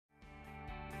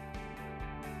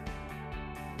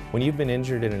When you've been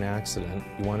injured in an accident,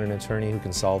 you want an attorney who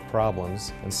can solve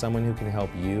problems and someone who can help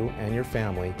you and your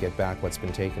family get back what's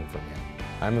been taken from you.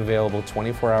 I'm available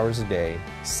 24 hours a day,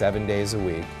 7 days a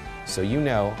week, so you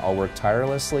know I'll work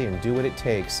tirelessly and do what it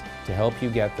takes to help you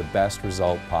get the best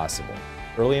result possible.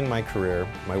 Early in my career,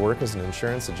 my work as an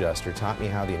insurance adjuster taught me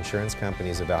how the insurance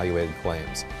companies evaluated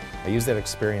claims. I use that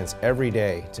experience every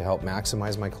day to help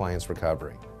maximize my clients'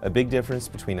 recovery. A big difference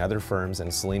between other firms and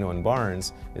Cellino &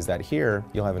 Barnes is that here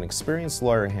you'll have an experienced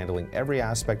lawyer handling every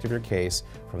aspect of your case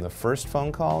from the first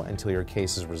phone call until your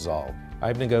case is resolved.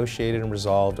 I've negotiated and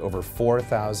resolved over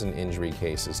 4,000 injury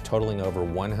cases totaling over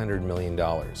 $100 million.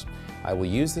 I will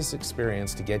use this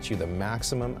experience to get you the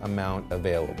maximum amount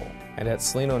available. And at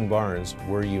Cellino & Barnes,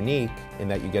 we're unique in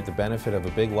that you get the benefit of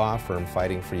a big law firm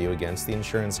fighting for you against the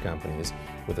insurance companies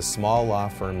with a small law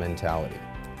firm mentality.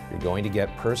 You're going to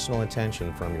get personal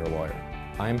attention from your lawyer.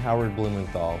 I'm Howard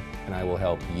Blumenthal, and I will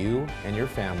help you and your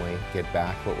family get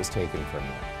back what was taken from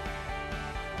you.